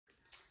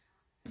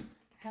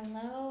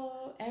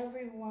Hello,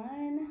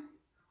 everyone.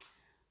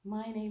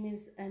 My name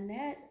is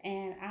Annette,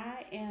 and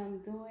I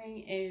am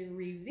doing a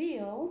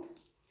reveal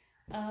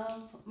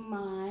of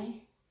my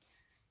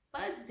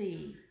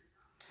Budsie.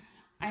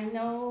 I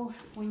know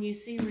when you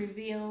see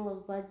reveal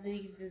of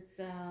Budsies, it's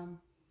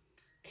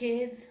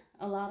kids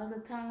a lot of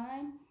the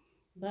time,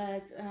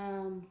 but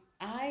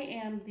I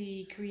am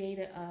the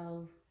creator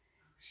of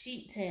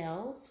Sheet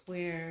Tales,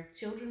 where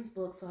children's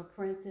books are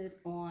printed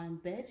on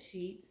bed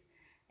sheets,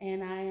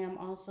 and I am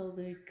also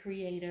the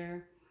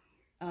creator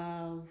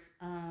of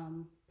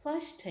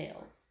Plush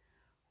Tales,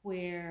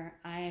 where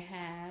I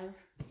have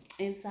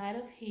inside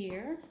of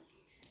here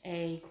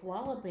a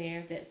koala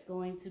bear that's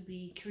going to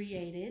be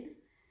created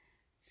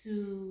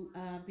to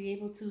be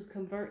able to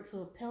convert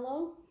to a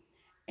pillow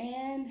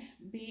and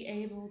be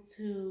able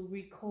to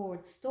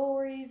record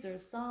stories or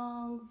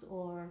songs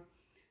or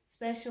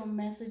special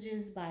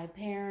messages by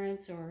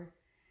parents or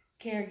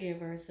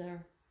caregivers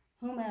or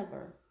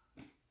whomever.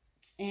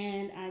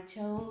 And I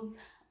chose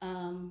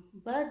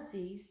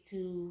Budsies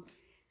to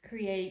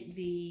create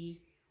the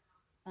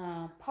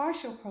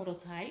partial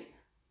prototype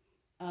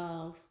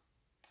of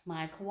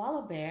my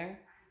koala bear,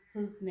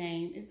 whose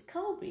name is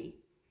Kobe.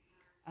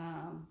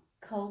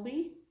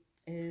 Kobe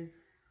is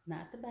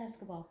not the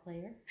basketball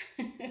player.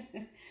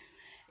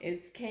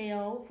 It's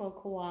KO for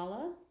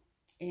koala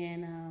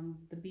and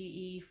the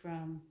BE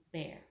from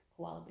bear,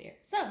 koala bear.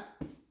 So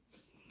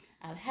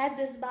I've had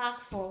this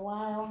box for a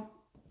while.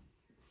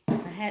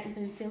 I hadn't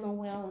been feeling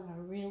well and I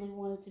really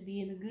wanted to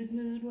be in a good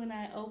mood when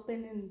I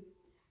open and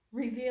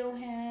reveal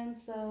him.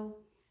 So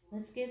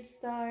let's get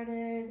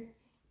started.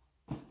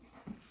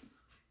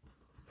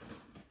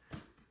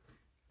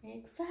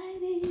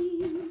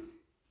 Exciting.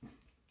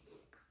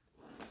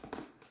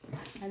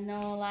 I know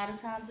a lot of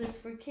times it's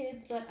for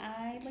kids, but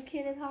I'm a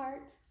kid at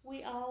heart.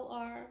 We all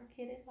are a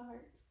kid at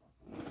heart.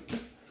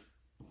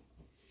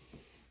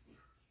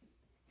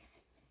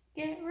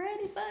 Get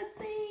ready,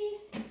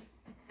 Budsie.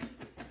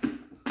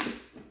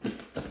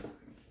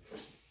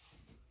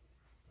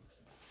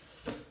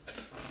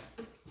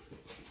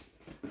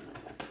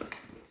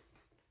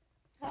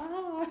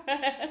 Oh,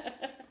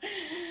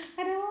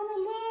 I don't want to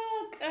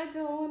look. I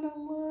don't want to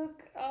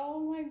look. Oh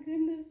my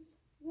goodness.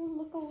 Don't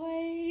look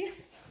away.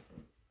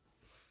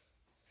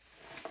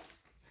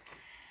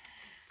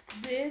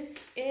 This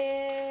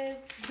is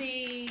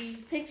the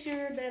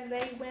picture that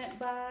they went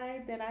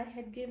by that I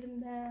had given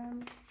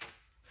them.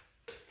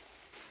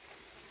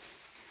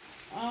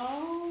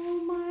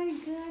 Oh my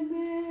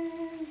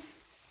goodness.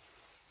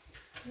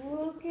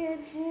 Look at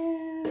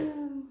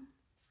him.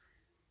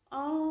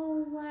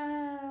 Oh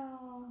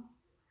wow.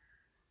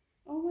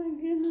 Oh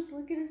my goodness,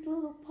 look at his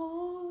little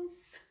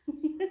paws.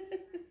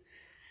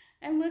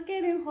 And look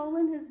at him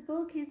holding his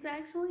book. He's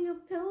actually a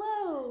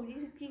pillow.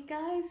 You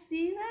guys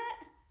see that?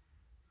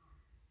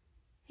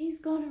 He's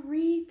going to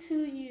read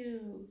to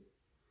you.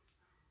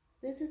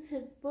 This is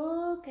his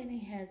book, and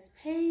he has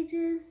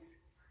pages,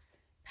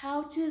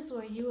 pouches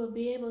where you will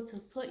be able to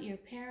put your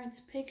parents'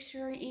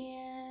 picture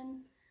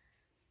in.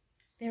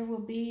 There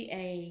will be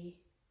a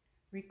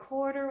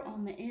recorder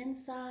on the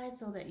inside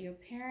so that your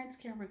parents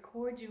can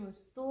record you a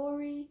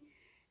story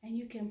and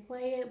you can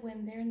play it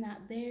when they're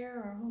not there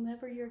or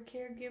whomever your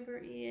caregiver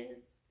is.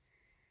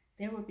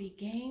 There will be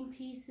game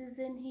pieces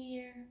in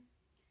here.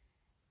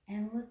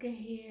 And look at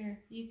here,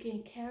 you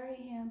can carry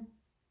him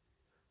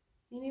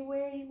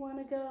anywhere you want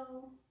to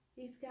go.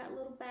 He's got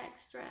little back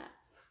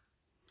straps.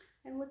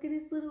 And look at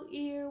his little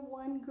ear,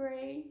 one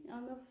gray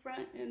on the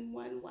front and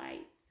one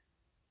white.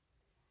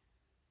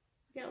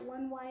 Got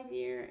one white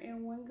ear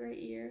and one gray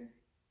ear.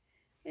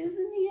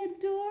 Isn't he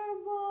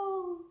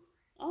adorable?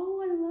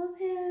 Oh, I love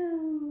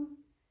him.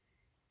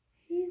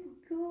 He's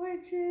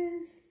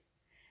gorgeous.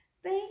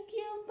 Thank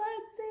you,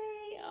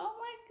 Budsie. Oh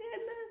my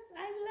goodness,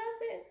 I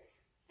love it.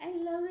 I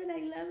love it,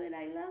 I love it,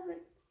 I love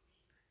it.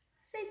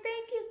 Say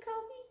thank you,